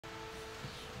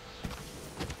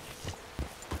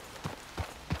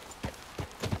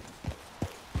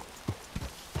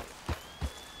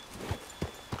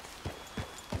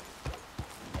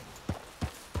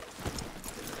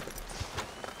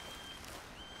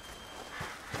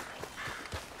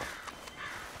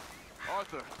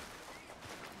Arthur.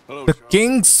 Hello, The Charles.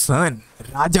 king's son,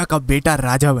 राजा का बेटा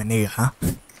राजा बनेगा, हाँ?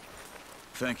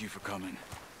 Thank you for coming.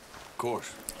 Of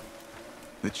course.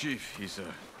 The chief, he's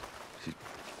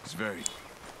very...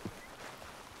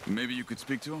 Maybe you could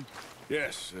speak to him?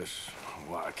 Yes, that's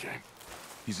why I came.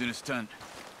 He's in his tent.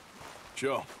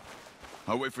 Sure.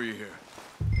 I'll wait for you here.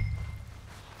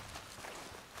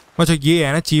 अच्छा ये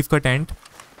है ना chief का tent,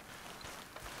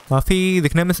 काफी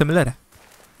दिखने में similar है.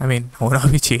 I mean होना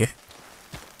भी चाहिए.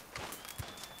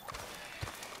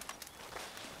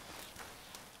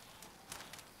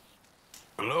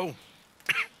 Hello?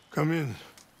 Come in.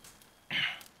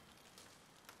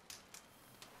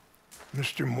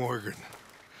 Mr. Morgan,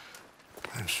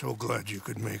 I'm so glad you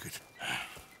could make it.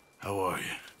 How are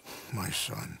you? My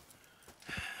son.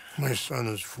 My son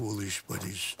is foolish, but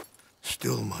he's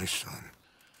still my son.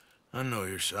 I know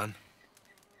your son.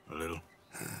 A little.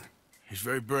 He's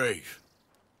very brave.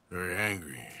 Very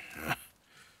angry.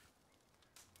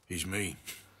 He's mean.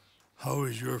 How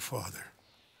is your father?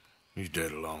 He's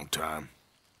dead a long time.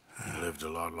 He lived a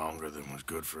lot longer than was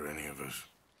good for any of us.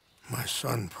 My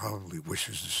son probably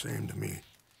wishes the same to me.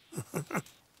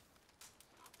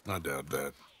 I doubt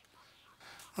that.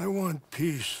 I want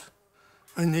peace.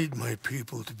 I need my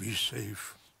people to be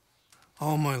safe.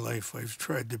 All my life I've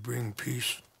tried to bring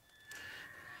peace.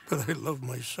 But I love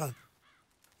my son.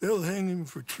 They'll hang him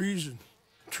for treason.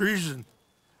 Treason.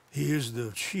 He is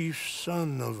the chief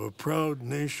son of a proud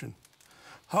nation.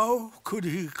 How could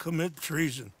he commit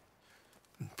treason?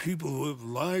 People who have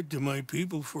lied to my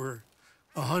people for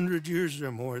 100 years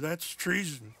or more, that's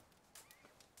treason.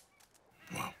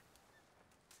 Well,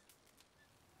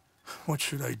 what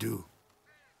should I do?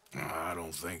 I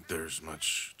don't think there's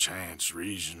much chance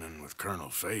reasoning with Colonel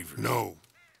Favors. No.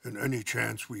 And any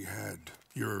chance we had,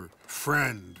 your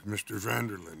friend, Mr.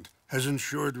 Vanderland, has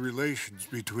ensured relations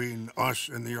between us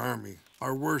and the army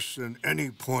are worse than any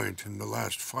point in the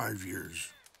last 5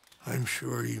 years. I'm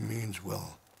sure he means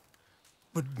well.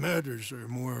 But matters are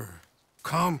more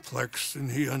complex than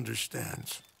he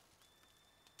understands.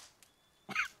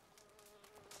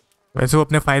 वैसे वो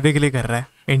अपने फायदे के लिए कर रहा है.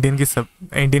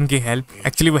 Indian की हेल्प.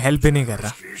 एक्चुअली वो हेल्प भी नहीं कर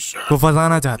रहा, वो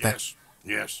फंसाना चाहता है.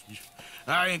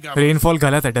 रेनफॉल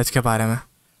गलत है डच के बारे में.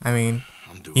 I mean,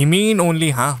 he means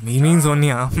only harm.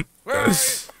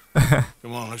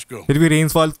 फिर भी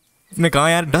रेनफॉल ने कहा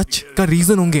यार डच का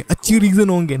रीजन होंगे, अच्छी रीजन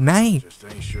होंगे. नहीं.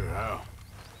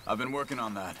 I've been working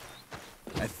on that.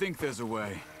 I think there's a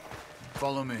way.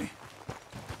 Follow me.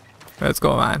 Let's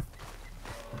go, man.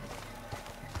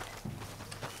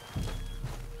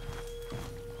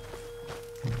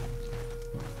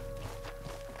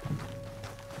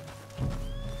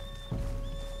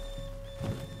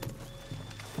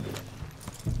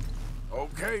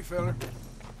 Okay, fella.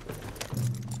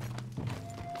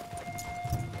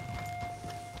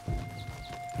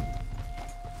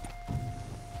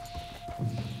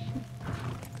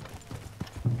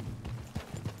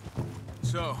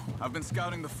 So, I've been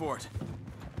scouting the fort.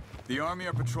 The army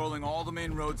are patrolling all the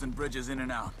main roads and bridges in and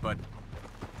out, but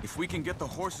if we can get the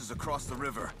horses across the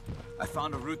river, I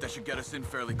found a route that should get us in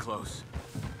fairly close.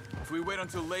 If we wait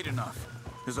until late enough,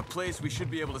 there's a place we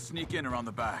should be able to sneak in around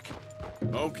the back.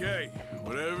 Okay,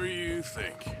 whatever you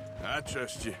think. I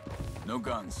trust you. No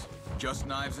guns, just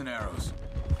knives and arrows.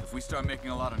 If we start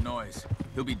making a lot of noise,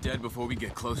 he'll be dead before we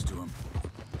get close to him.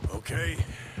 Okay.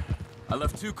 I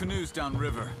left 2 canoes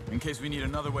downriver, in case we need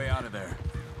another way out of there.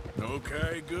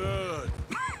 Okay, good.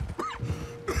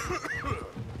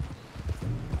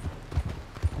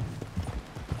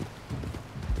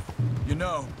 You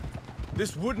know,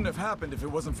 this wouldn't have happened if it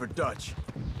wasn't for Dutch.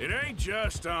 It ain't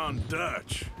just on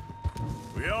Dutch.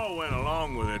 We all went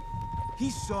along with it. He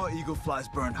saw eagle flies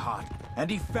burn hot, and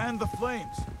he fanned the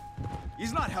flames.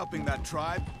 He's not helping that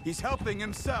tribe, he's helping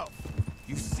himself.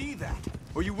 You see that,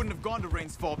 or you wouldn't have gone to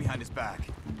Rain's Fall behind his back.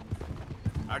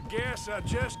 I guess I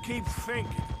just keep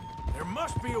thinking. There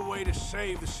must be a way to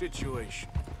save the situation.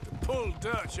 To pull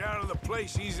Dutch out of the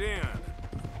place he's in.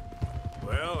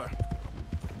 Well,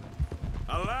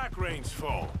 I like Rain's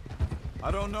Fall.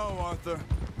 I don't know, Arthur.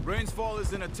 Rain's Fall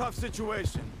is in a tough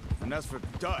situation. And as for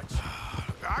Dutch...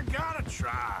 I gotta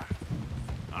try.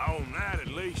 I own that at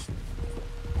least.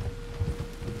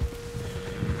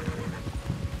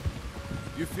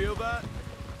 You feel that?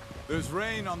 There's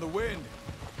rain on the wind.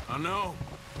 I know.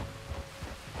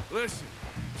 Listen,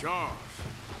 Charles.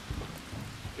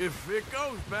 If it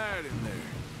goes bad in there,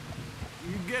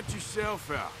 you get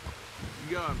yourself out.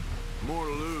 You got more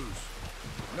to lose.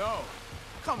 No.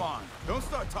 Come on. Don't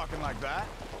start talking like that.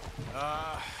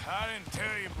 I didn't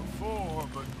tell you before,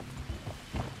 but...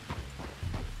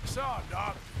 I saw a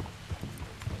doctor.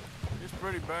 It's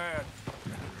pretty bad.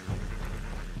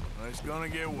 It's gonna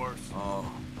get worse. Oh,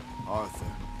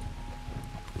 Arthur.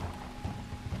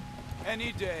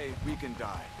 Any day we can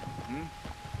die.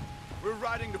 We're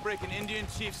riding to break an Indian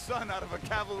chief's son out of a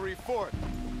cavalry fort.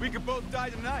 We could both die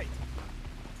tonight.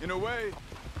 In a way,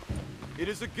 it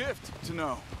is a gift to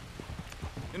know.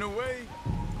 In a way,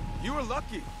 you were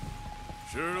lucky.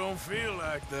 Sure don't feel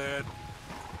like that.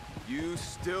 You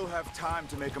still have time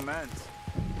to make amends.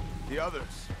 The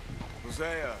others,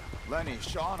 Hosea, Lenny,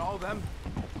 Sean, all them,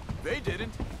 they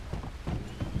didn't.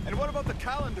 And what about the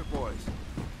Calendar boys?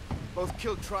 Both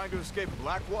killed trying to escape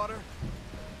Blackwater?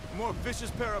 A more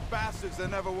vicious pair of bastards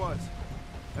than ever was.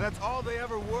 And that's all they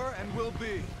ever were and will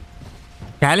be.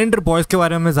 Calendar boys के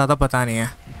बारे में ज़्यादा पता नहीं है,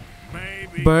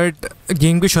 but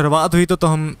game की शुरुआत हुई तो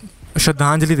हम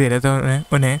श्रद्धांजलि दे रहे थे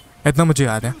उन्हें, इतना मुझे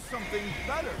याद है.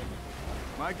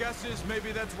 My guess is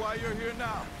maybe that's why you're here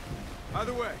now.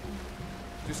 Either way,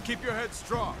 just keep your head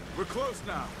strong. We're close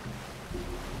now.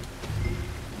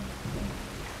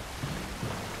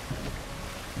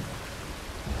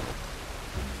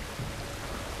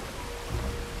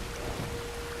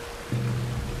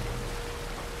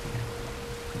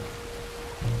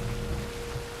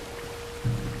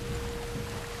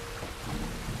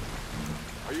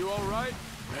 Are you all right?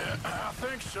 Yeah, I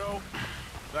think so.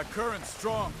 That current's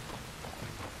strong.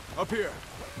 Up here.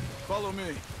 Follow me.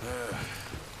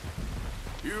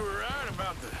 You were right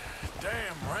about the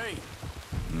damn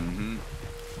rain.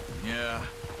 Yeah.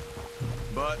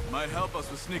 But might help us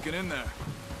with sneaking in there.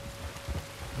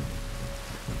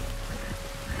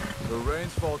 The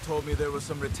Rainsfall told me there was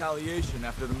some retaliation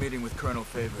after the meeting with Colonel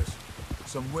Favors.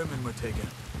 Some women were taken.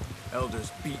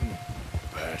 Elders beaten.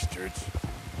 Bastards.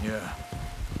 Yeah.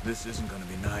 This isn't gonna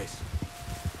be nice.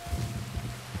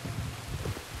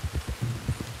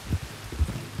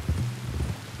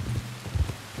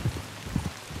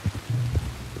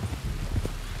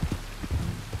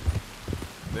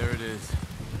 There it is.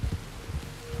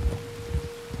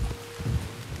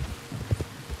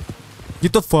 ये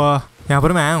तो यहाँ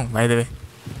पर मैं आया हूँ, by the way.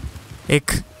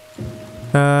 एक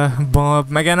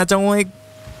मैं कहना चाहूँगा एक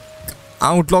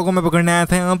आउटलॉ को मैं पकड़ने आया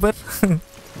था यहाँ पर.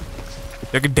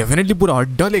 लेकिन डेफिनेटली पूरा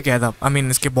अड्डा लेके आया था. आई मीन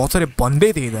इसके बहुत सारे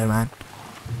बंदे थे इधर, man.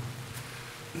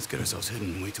 Let's get ourselves hidden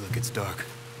and wait till it gets dark.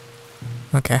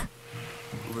 Okay.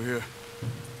 Over here.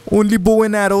 Only bow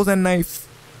and arrows and knife.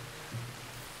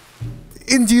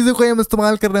 इन चीज़ों को हम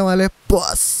इस्तेमाल करने वाले हैं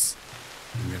बस.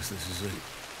 I guess this is it.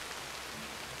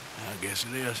 I guess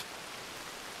it is.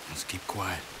 Let's keep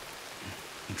quiet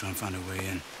and try and find a way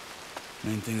in.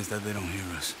 Main thing is that they don't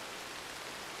hear us.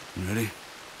 You ready?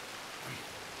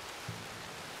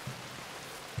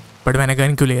 But मैंने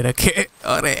gun क्यों ले रखे?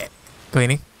 अरे कोई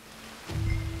नहीं.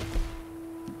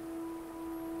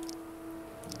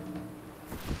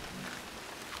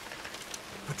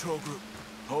 Patrol group.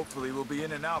 Hopefully we'll be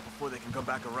in and out before they can come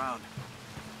back around.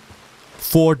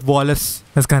 Fort Wallace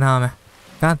इसका नाम है.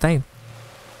 कहाँ था?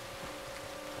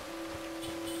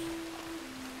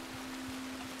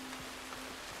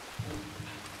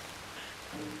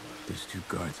 There's two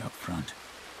guards out front.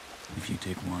 If you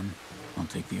take one,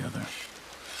 I'll take the other.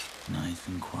 Nice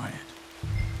and quiet.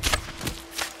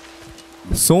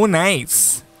 So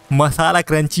nice. Masala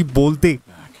crunchy बोलते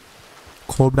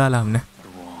खोप डाला हमने.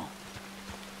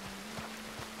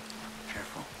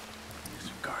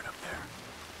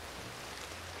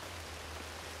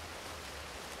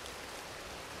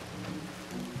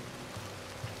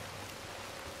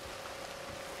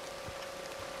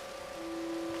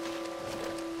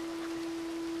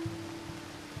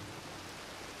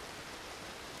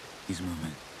 He's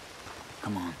moving.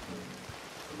 Come on.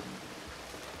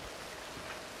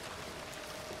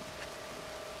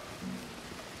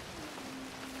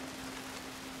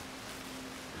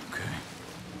 Okay.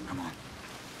 Come on.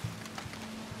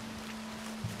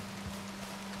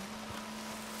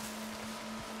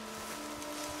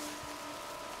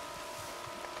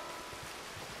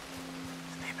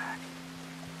 Stay back.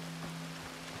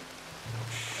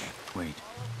 Shh. Wait.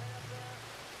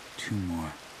 Two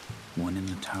more. One in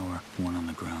the tower, one on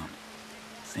the ground.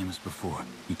 Same as before.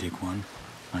 You take one,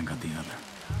 I got the other.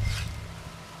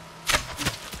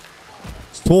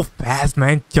 So fast,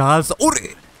 man. Charles.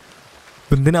 अरे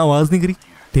बंदे ने आवाज नहीं करी.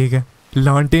 ठीक है.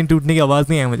 Lantern टूटने की आवाज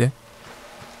नहीं आई मुझे.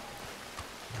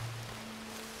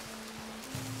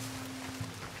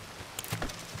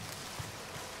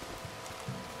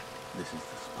 This is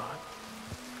the spot.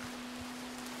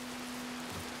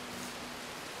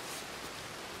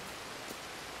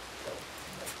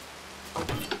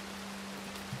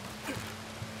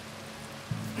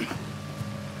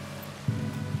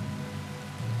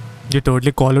 ये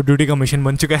टोटली कॉल ऑफ ड्यूटी का मिशन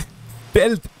बन चुका है.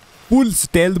 स्टेल्थ, फुल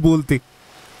स्टेल्थ बोलते.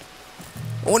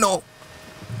 Oh no.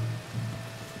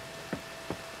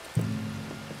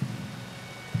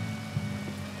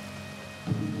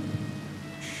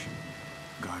 Shh.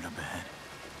 Guard up ahead.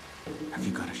 Have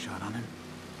you got a shot on him?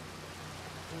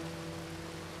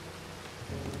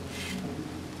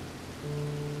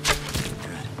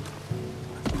 Good.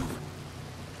 Let's move.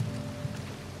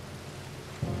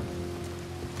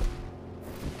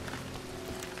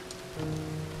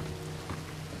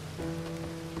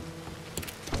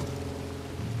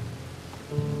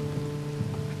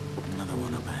 Another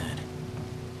one up ahead.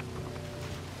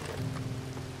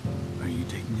 Are you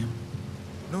taking him?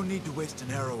 No need to waste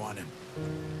an arrow on him.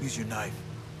 Use your knife.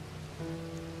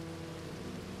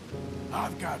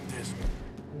 I've got this.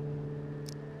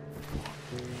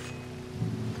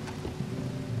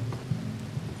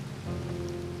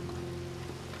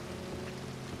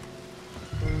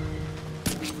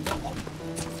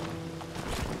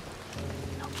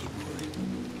 Now keep moving.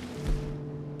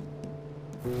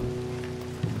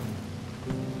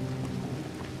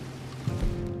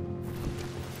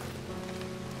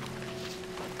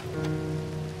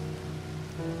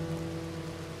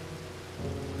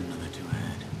 Another two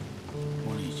ahead.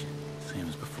 One each, same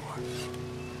as before.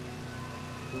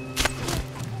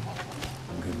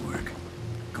 Good work.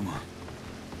 Come on.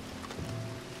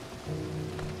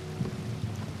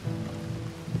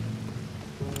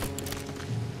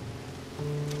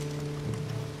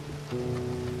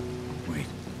 Wait.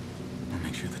 I'll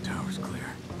make sure the tower's clear.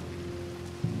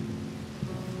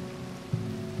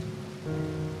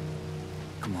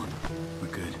 Come on. We're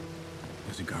good.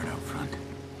 There's a guard out front.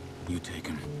 You take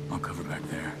him. I'll cover back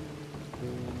there.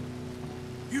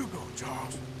 You go,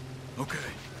 Charles. Okay.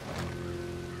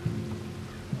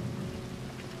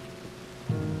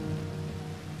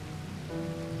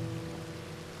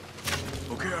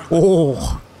 Okay,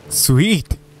 Oh,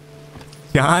 sweet.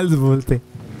 Charles बोलते.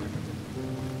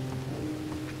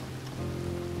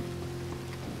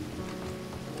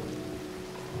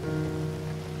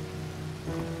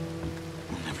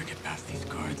 We'll never get past these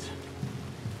guards.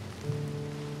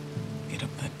 Get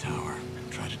up that tower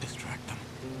and try to distract them.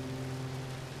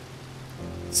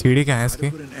 सीढ़ी क्या है Try to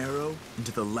इसकी? put an arrow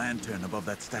into the lantern above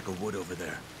that stack of wood over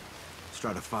there.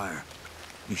 Start a fire.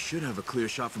 You should have a clear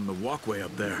shot from the walkway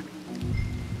up there.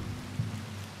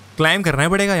 Climb करना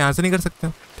पड़ेगा, यहाँ से नहीं कर सकते.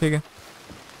 ठीक है.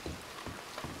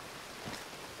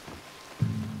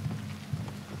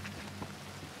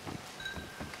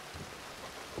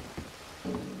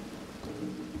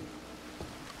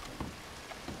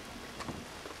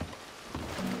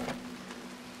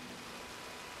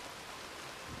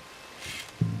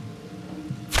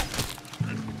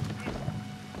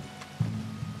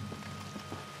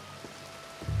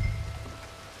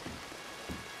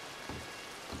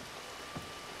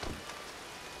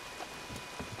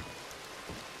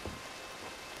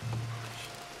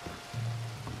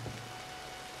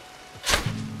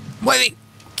 भाई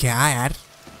क्या यार?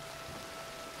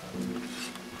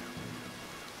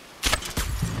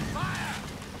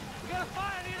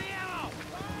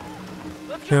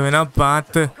 ये ना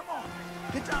बात.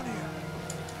 Get down here.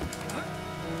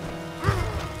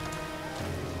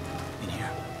 In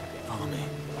here. Follow me.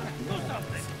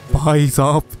 भाई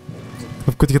साहब,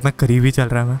 सब कुछ कितना करीबी चल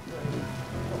रहा है. मैं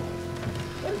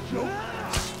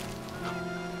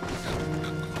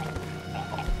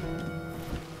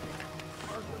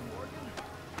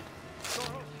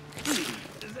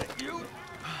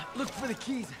Look for the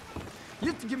keys. You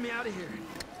have to get me out of here.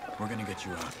 We're gonna get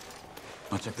you out.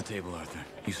 I'll check the table, Arthur.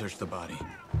 You search the body.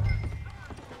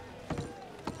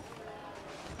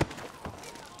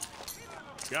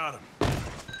 Got him.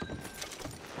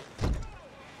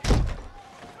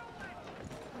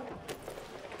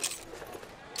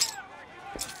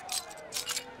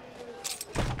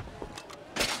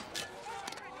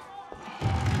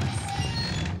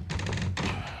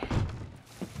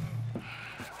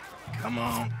 Come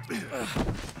on.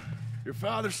 Your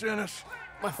father sent us?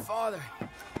 My father.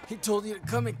 He told you to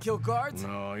come and kill guards?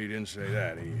 No, he didn't say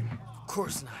that. Of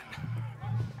course not.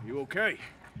 You okay?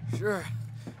 Sure.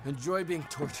 Enjoy being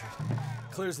tortured.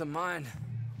 Clears the mind.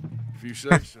 If you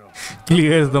say so.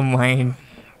 clears the mind.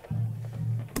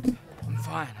 I'm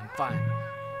fine.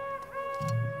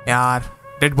 यार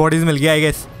dead bodies मिल गया I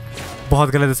guess. बहुत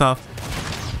गलत है साहब.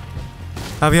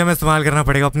 अभी हमें इस्तेमाल करना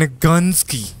पड़ेगा अपने गन्स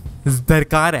की.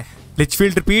 दरकार है.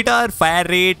 Litchfield repeater, fire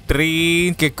rate,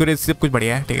 range, accuracy सब कुछ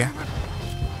बढ़िया है. ठीक है.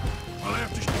 I'll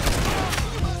have to...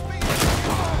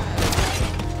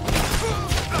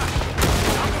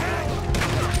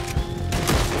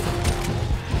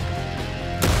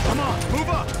 Come on, move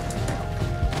up.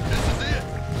 This is it.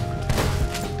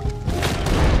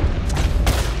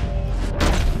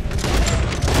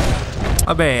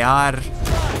 अबे यार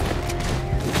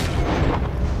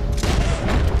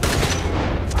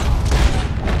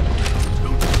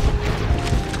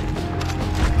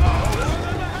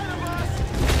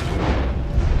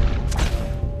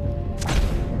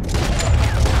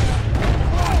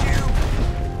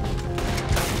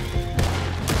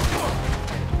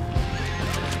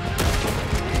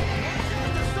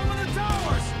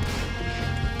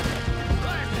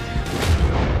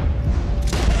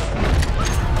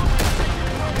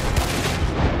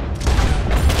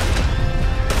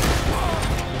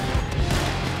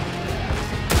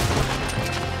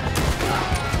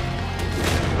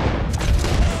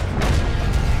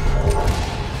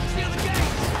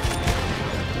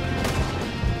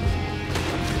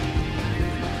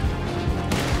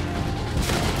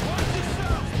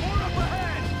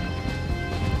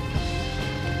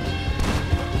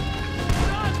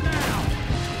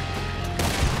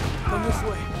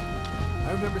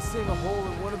seeing a hole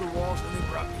in one of the walls when they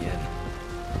brought me in.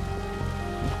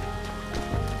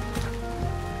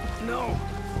 No.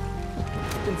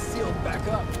 It's been sealed back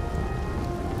up.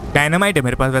 Dynamite है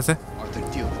मेरे पास वैसे. Arthur,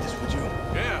 deal with this, would you?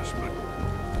 Yes, but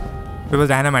it was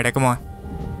dynamite. Come on.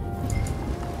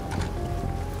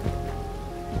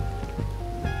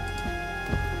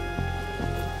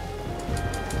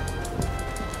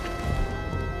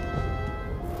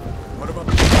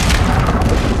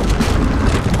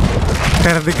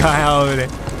 दिखाया हमने.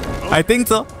 I think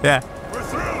so. Yeah. we're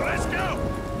through. Let's go.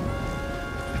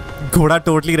 घोड़ा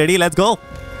totally ready. Let's go.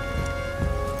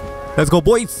 Let's go,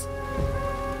 boys.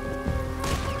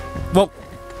 Whoa.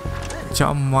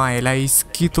 चमाइला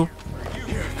इसकी तो.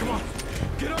 Here, come on.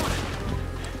 Get on.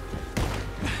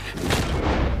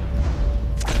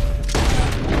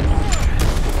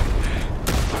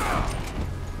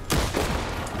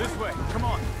 This way. Come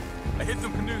on. I hit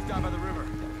some canoes down by the river.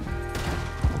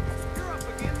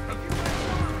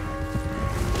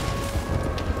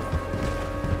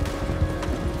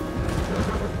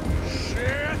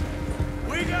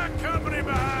 Company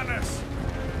behind us.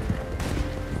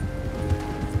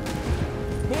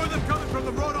 More of them coming from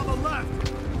the road on the left.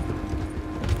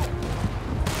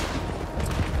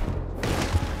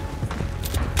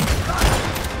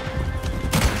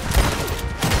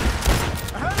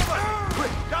 Ahead of us!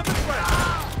 Quick, down this way!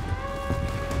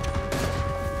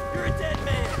 You're a dead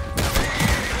man!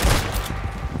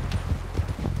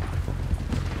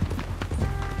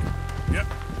 Yep,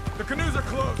 the canoes are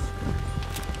close.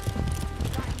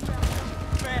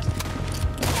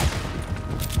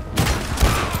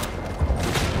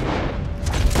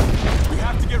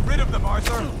 Get rid of them,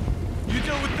 Arthur. You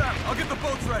deal with them. I'll get the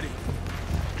boats ready.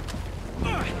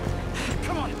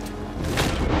 Come on.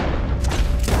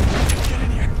 Get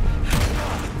in here.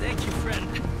 Thank you, friend.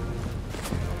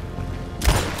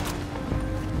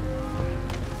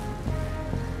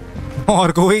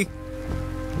 और कोई?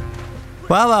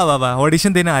 वाह वाह वाह वाह.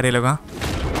 Audition देने आ रहे लोग. हाँ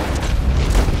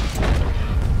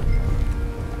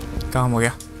काम हो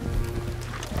गया.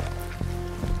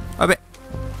 अबे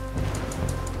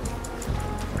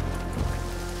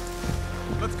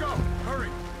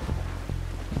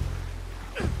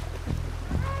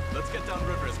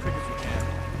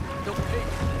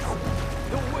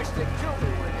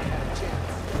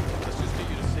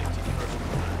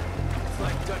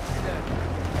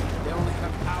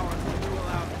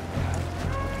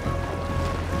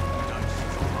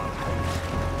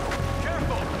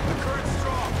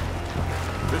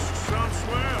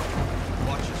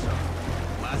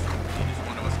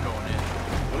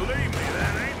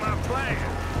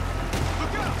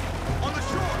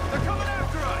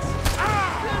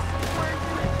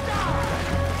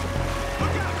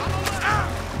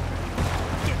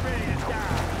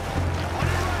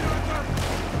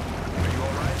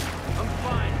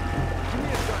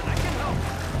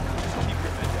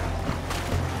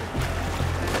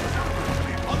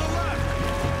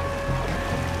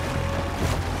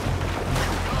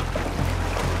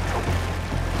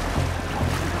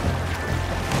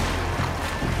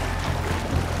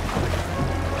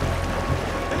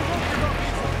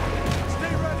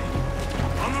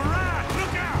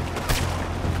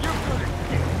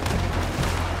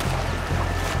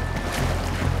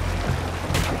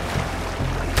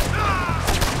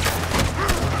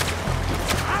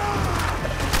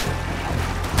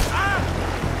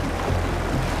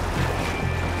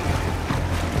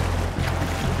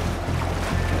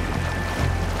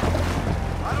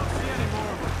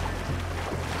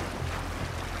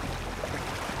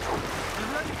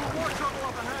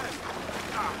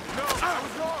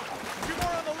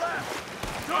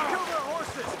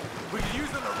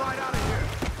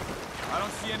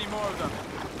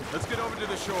Let's get over to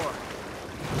the shore.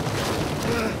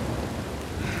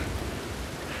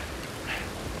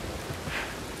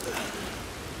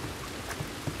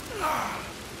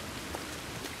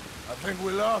 I think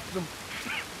we lost him.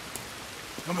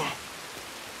 Come on.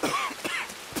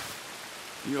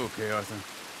 You okay, Arthur?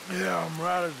 Yeah, I'm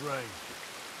right as rain.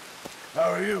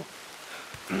 How are you?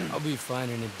 I'll be fine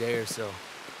in a day or so.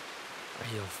 I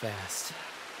heal fast.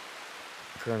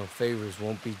 Colonel Favors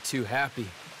won't be too happy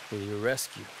with your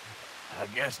rescue. I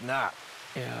guess not.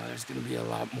 Yeah, there's gonna be a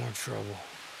lot more trouble.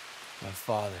 My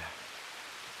father,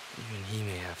 even he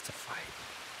may have to fight.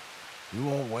 You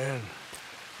won't win.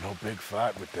 No big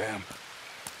fight with them.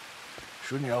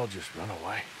 Shouldn't y'all just run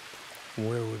away?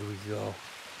 Where would we go?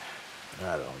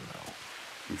 I don't know.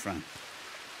 Hey, Frank,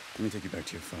 let me take you back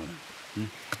to your father. Hmm?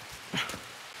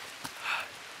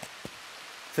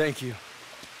 Thank you.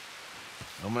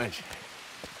 Don't mention it.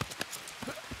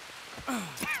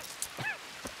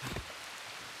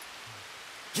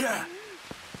 Yeah!